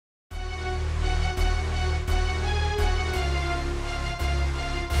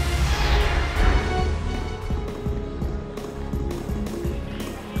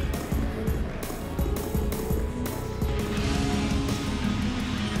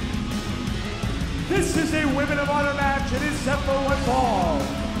This is a Women of Honor match. It is set for one fall.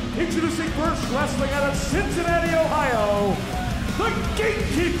 Introducing first, wrestling out of Cincinnati, Ohio, the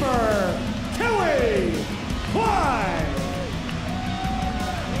Gatekeeper, Kelly Klein.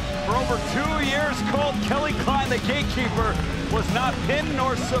 For over 2 years, called Kelly Klein the Gatekeeper, was not pinned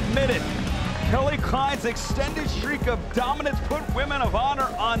nor submitted. Kelly Klein's extended streak of dominance put Women of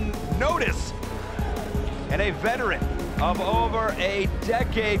Honor on notice. And a veteran of over a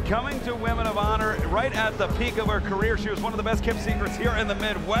decade coming to Women of Honor right at the peak of her career. She was one of the best kept secrets here in the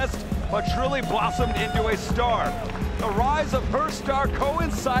Midwest, but truly blossomed into a star. The rise of her star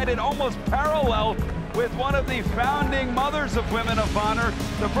coincided almost parallel with one of the founding mothers of Women of Honor,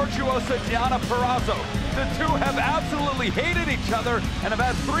 the virtuosa Deonna Purrazzo. The two have absolutely hated each other and have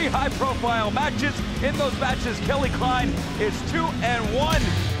had 3 high-profile matches. In those matches, Kelly Klein is 2-1.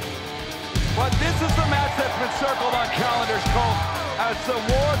 But this is the match that's been circled on calendars, Colt, as the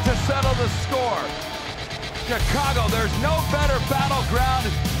war to settle the score. Chicago, there's no better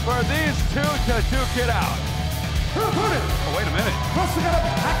battleground for these two to duke it out. Her opponent, oh, wait a minute. wrestling out of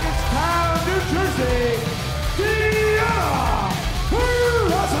Hackettstown, New Jersey, Deonna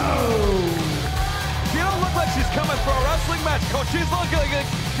Purrazzo. She don't look like she's coming for a wrestling match, Coach. She's looking like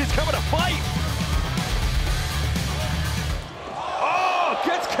she's coming to fight. Oh,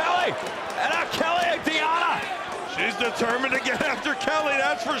 gets Kelly. And now Kelly and Deonna. She's determined to get after Kelly,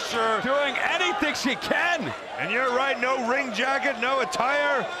 that's for sure. Doing anything she can. And you're right, no ring jacket, no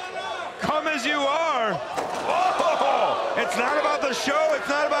attire. Come as you are. Oh, it's not about the show, it's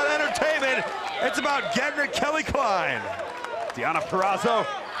not about entertainment. It's about getting at Kelly Klein. Deonna Purrazzo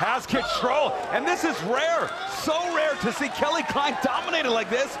has control, and this is rare. So rare to see Kelly Klein dominated like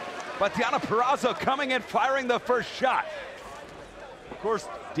this. But Deonna Purrazzo coming in, firing the first shot. Of course,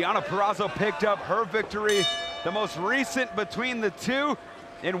 Deonna Purrazzo picked up her victory, the most recent between the two,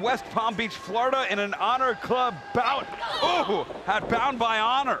 in West Palm Beach, Florida, in an Honor Club bout. Ooh, had Bound by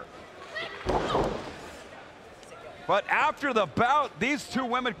Honor. But after the bout, these two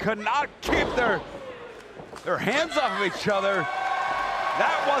women could not keep their hands off of each other.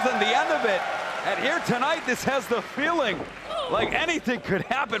 That wasn't the end of it. And here tonight, this has the feeling like anything could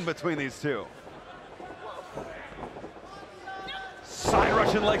happen between these two. Side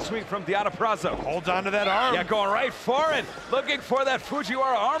Russian leg sweep from Deonna Purrazzo. Holds on to that arm. Yeah, going right for it. Looking for that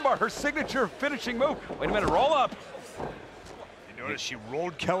Fujiwara armbar, her signature finishing move. Wait a minute, roll up. You notice she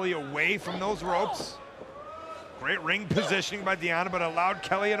rolled Kelly away from those ropes. Great ring positioning by Deonna, but allowed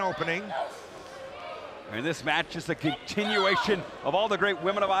Kelly an opening. And this match is a continuation of all the great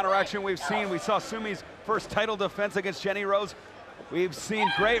Women of Honor action we've seen. We saw Sumi's first title defense against Jenny Rose. We've seen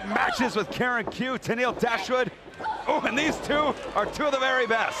great matches with Karen Q, Tennille Dashwood. Oh, and these two are two of the very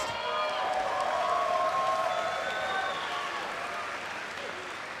best.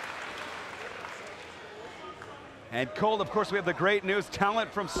 And Cole, of course, we have the great news.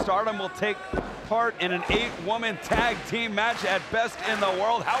 Talent from Stardom will take part in an 8-woman tag team match at Best in the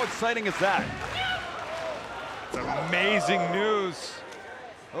World. How exciting is that? It's amazing news.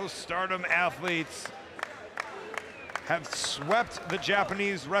 Those Stardom athletes have swept the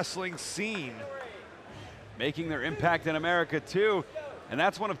Japanese wrestling scene. Making their impact in America too. And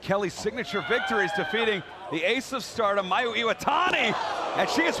that's one of Kelly's signature victories, defeating the ace of Stardom, Mayu Iwatani. And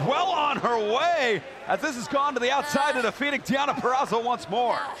she is well on her way as this has gone to the outside to defeating Deonna Purrazzo once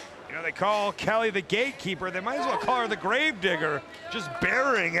more. You know, they call Kelly the Gatekeeper. They might as well call her the Gravedigger, just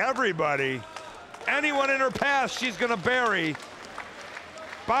burying everybody. Anyone in her path, she's gonna bury.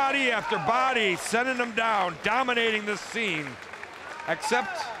 Body after body, sending them down, dominating this scene.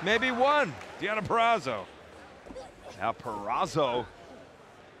 Except maybe one, Deonna Purrazzo. Now Purrazzo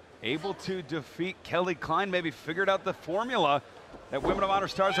able to defeat Kelly Klein, maybe figured out the formula that Women of Honor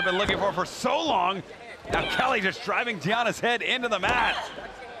stars have been looking for so long. Now Kelly just driving Deonna's head into the mat.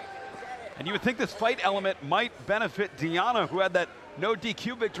 And you would think this fight element might benefit Deonna, who had that no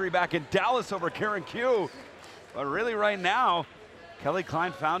DQ victory back in Dallas over Karen Q. But really right now, Kelly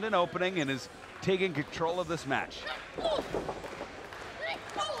Klein found an opening and is taking control of this match.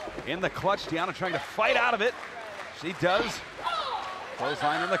 In the clutch, Deonna trying to fight out of it. She does.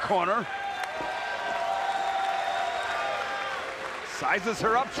 Clothesline in the corner. Sizes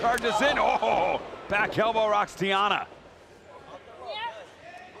her up, charges in. Oh, back elbow rocks Deonna.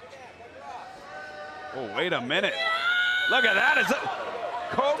 Oh, wait a minute. Look at that. It's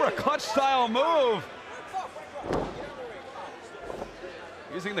a Cobra clutch style move.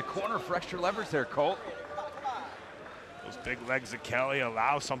 Using the corner for extra leverage there, Colt. Those big legs of Kelly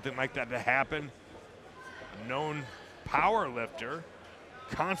allow something like that to happen. A known power lifter,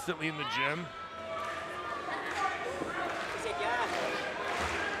 constantly in the gym.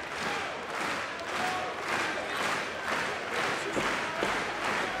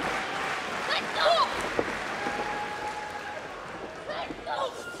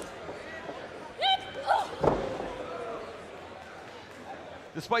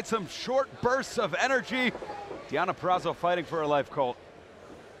 despite some short bursts of energy. Deonna Purrazzo fighting for her life, Colt.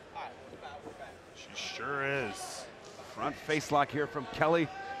 She sure is. Front face lock here from Kelly.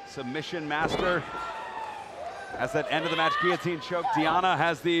 Submission master. Has that end of the match guillotine choke. Deonna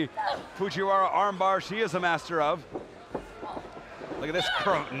has the Fujiwara armbar she is a master of. Look at this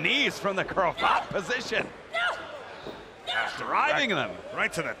knees from the cravat position. Driving them.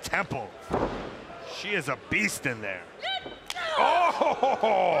 Right to the temple. She is a beast in there.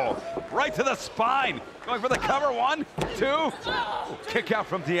 Oh, right to the spine. Going for the cover, 1, 2. Kick out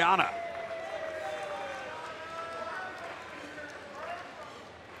from Deonna.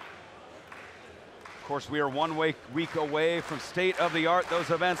 Of course, we are 1 week away from State of the Art. Those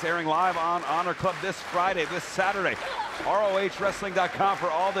events airing live on Honor Club this Friday, this Saturday. ROHWrestling.com for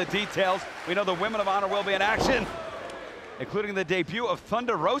all the details. We know the Women of Honor will be in action, including the debut of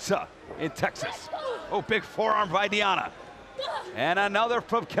Thunder Rosa in Texas. Oh, big forearm by Deonna. And another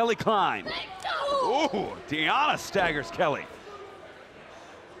from Kelly Klein. Ooh, Deonna staggers Kelly.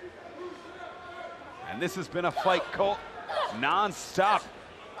 And this has been a fight, Colt, non-stop.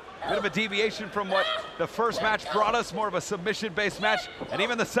 Bit of a deviation from what the first match brought us, more of a submission-based match, and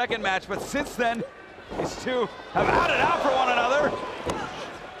even the second match. But since then, these two have had it out for one another.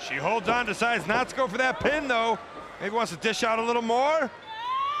 She holds on, decides not to go for that pin, though. Maybe wants to dish out a little more.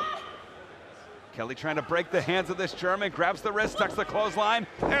 Kelly trying to break the hands of this German, grabs the wrist, tucks the clothesline.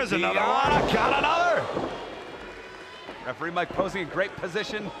 There's another one. Got another. Referee Mike posing in great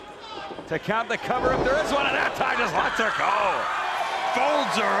position to count the cover if there is one, and that time just lets her go.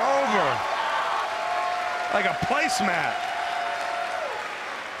 Folds her over like a placemat.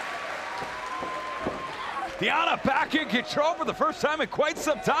 Deonna back in control for the first time in quite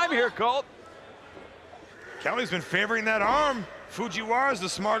some time here, Colt. Kelly's been favoring that arm. Fujiwara is the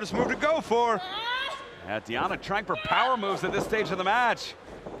smartest move to go for. Yeah, Deonna trying for power moves at this stage of the match.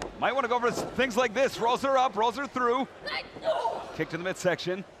 Might want to go for things like this. Rolls her up, rolls her through. Kick to the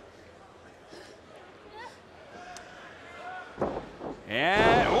midsection.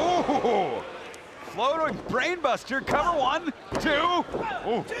 And, ooh, floating brainbuster, cover 1, 2.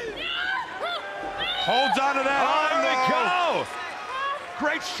 Ooh. Holds on to that arm, there we go.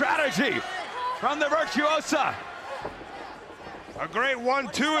 Great strategy from the Virtuosa. A great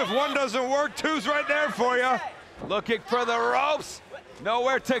 1-2. If one doesn't work, 2's right there for you. Looking for the ropes.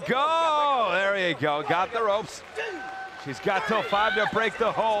 Nowhere to go. There you go. Got the ropes. She's got till 5 to break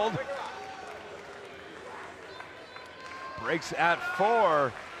the hold. Breaks at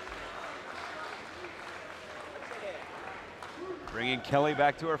 4. Bringing Kelly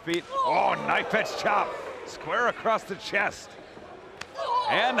back to her feet. Oh, knife edge chop. Square across the chest.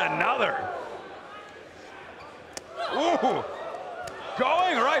 And another. Ooh.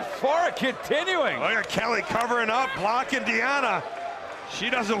 Going right for it, continuing. Look at Kelly covering up, blocking Deonna. She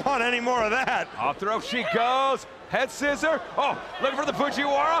doesn't want any more of that. Off the rope she goes. Head scissor. Oh, looking for the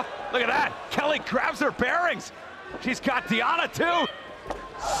Fujiwara. Look at that. Kelly grabs her bearings. She's got Deonna too.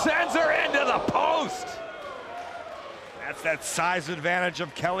 Sends her into the post. That's that size advantage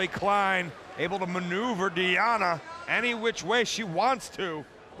of Kelly Klein. Able to maneuver Deonna any which way she wants to.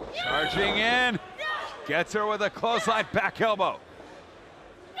 Charging in. Gets her with a clothesline back elbow.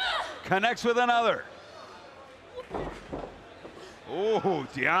 Connects with another. Ooh,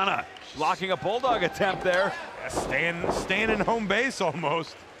 Deonna blocking a bulldog attempt there. Yeah, staying in home base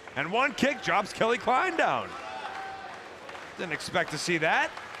almost. And one kick drops Kelly Klein down. Didn't expect to see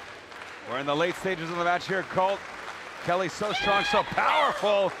that. We're in the late stages of the match here, Colt. Kelly's so strong, so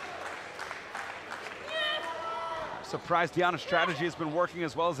powerful. Surprised Deonna's strategy has been working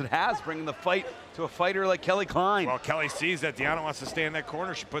as well as it has, bringing the fight to a fighter like Kelly Klein. Well, Kelly sees that Deonna wants to stay in that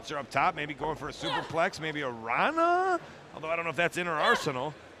corner. She puts her up top, maybe going for a superplex, maybe a Rana. Although I don't know if that's in her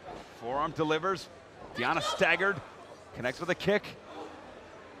arsenal. Forearm delivers. Deonna staggered. Connects with a kick.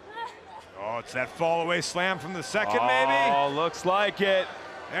 Oh, it's that fall away slam from the second, maybe? Oh, looks like it.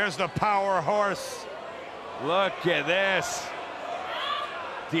 There's the power horse. Look at this.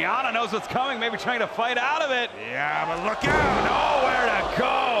 Deonna knows what's coming, maybe trying to fight out of it. Yeah, but look out. Nowhere to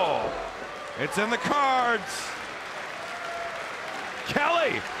go. It's in the cards.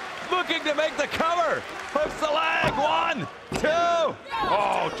 Kelly looking to make the cover. Hooks the leg. 1, 2.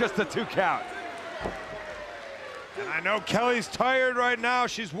 Oh, just a 2 count. And I know Kelly's tired right now.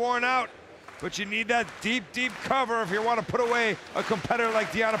 She's worn out. But you need that deep, deep cover if you want to put away a competitor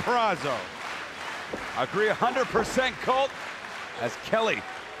like Deonna Purrazzo. Agree 100%, Colt, as Kelly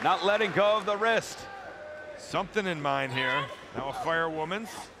not letting go of the wrist. Something in mind here. Now a fire woman's.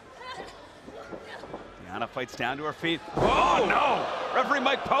 Deonna fights down to her feet. Oh, no! Referee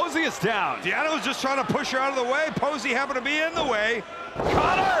Mike Posey is down. Deonna was just trying to push her out of the way. Posey happened to be in the way. Caught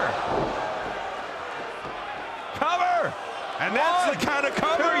Cover! And that's the kind of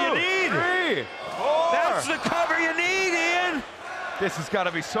cover you need. 3, 4. That's the cover you need, Ian. This has got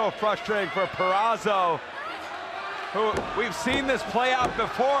to be so frustrating for Purrazzo, who we've seen this play out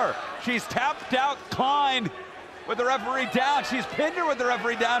before. She's tapped out Klein with the referee down. She's pinned her with the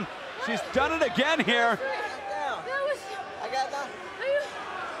referee down. She's done it again here.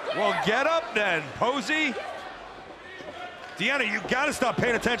 Well, get up then, Posey. Deonna, you gotta stop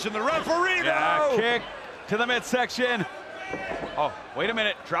paying attention to the referee, Yeah, though. kick to the midsection. Oh, wait a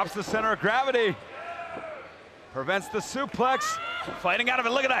minute, drops the center of gravity. Prevents the suplex, fighting out of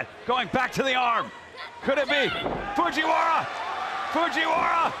it, look at that. Going back to the arm. Could it be? Fujiwara,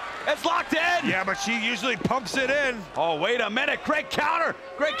 Fujiwara, it's locked in. Yeah, but she usually pumps it in. Oh, wait a minute, great counter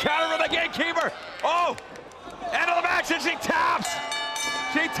for the gatekeeper. Oh, end of the match, and she taps.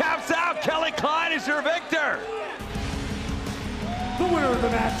 She taps out. Kelly Klein is your victor. The winner of the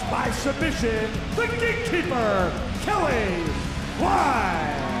match by submission, the Gatekeeper, Kelly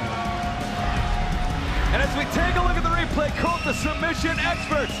Klein. And as we take a look at the replay, called the submission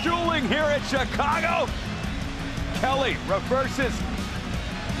experts dueling here at Chicago. Kelly reverses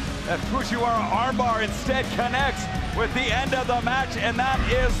that Fujiwara armbar, instead connects with the end of the match, and that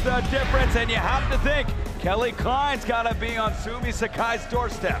is the difference. And you have to think, Kelly Klein's got to be on Sumi Sakai's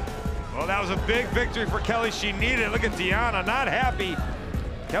doorstep. Well, that was a big victory for Kelly. She needed it. Look at Deonna, not happy.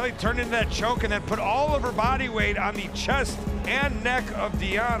 Kelly turned into that choke and then put all of her body weight on the chest and neck of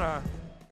Deonna.